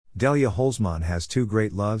Delia Holzman has two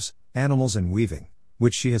great loves, animals and weaving,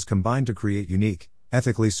 which she has combined to create unique,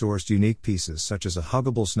 ethically sourced unique pieces such as a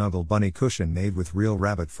huggable snuggle bunny cushion made with real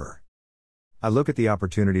rabbit fur. I look at the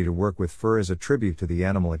opportunity to work with fur as a tribute to the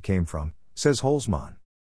animal it came from, says Holzman.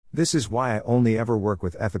 This is why I only ever work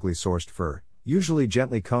with ethically sourced fur, usually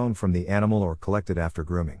gently combed from the animal or collected after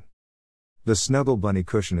grooming. The Snuggle Bunny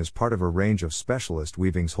cushion is part of a range of specialist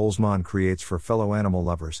weavings Holzman creates for fellow animal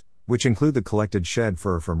lovers, which include the collected shed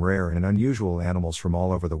fur from rare and unusual animals from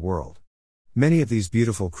all over the world. Many of these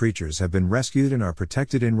beautiful creatures have been rescued and are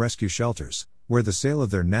protected in rescue shelters, where the sale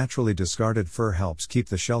of their naturally discarded fur helps keep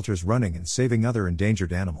the shelters running and saving other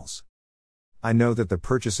endangered animals. I know that the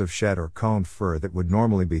purchase of shed or combed fur that would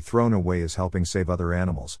normally be thrown away is helping save other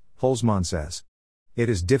animals, Holzman says. It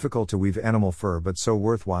is difficult to weave animal fur but so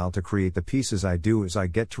worthwhile to create the pieces I do as I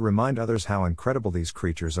get to remind others how incredible these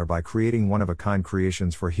creatures are by creating one-of-a-kind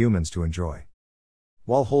creations for humans to enjoy.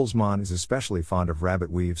 While Holzman is especially fond of rabbit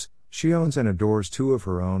weaves, she owns and adores two of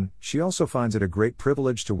her own. She also finds it a great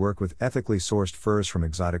privilege to work with ethically sourced furs from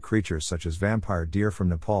exotic creatures such as vampire deer from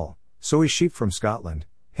Nepal, Soy sheep from Scotland,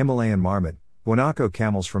 Himalayan marmot, guanaco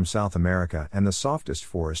camels from South America and the softest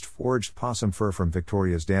forest-foraged possum fur from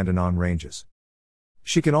Victoria's Dandenong ranges.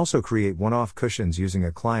 She can also create one-off cushions using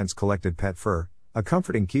a client's collected pet fur, a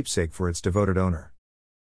comforting keepsake for its devoted owner.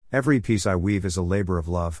 Every piece I weave is a labor of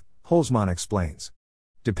love, Holzman explains.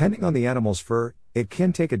 Depending on the animal's fur, it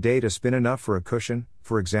can take a day to spin enough for a cushion,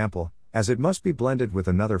 for example, as it must be blended with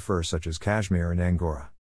another fur such as cashmere and angora.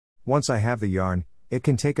 Once I have the yarn, it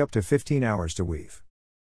can take up to 15 hours to weave.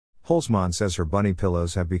 Holzman says her bunny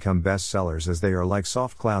pillows have become bestsellers as they are like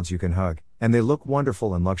soft clouds you can hug, and they look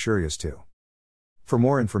wonderful and luxurious too. For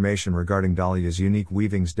more information regarding Delia's unique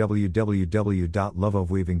weavings,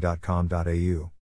 www.loveofweaving.com.au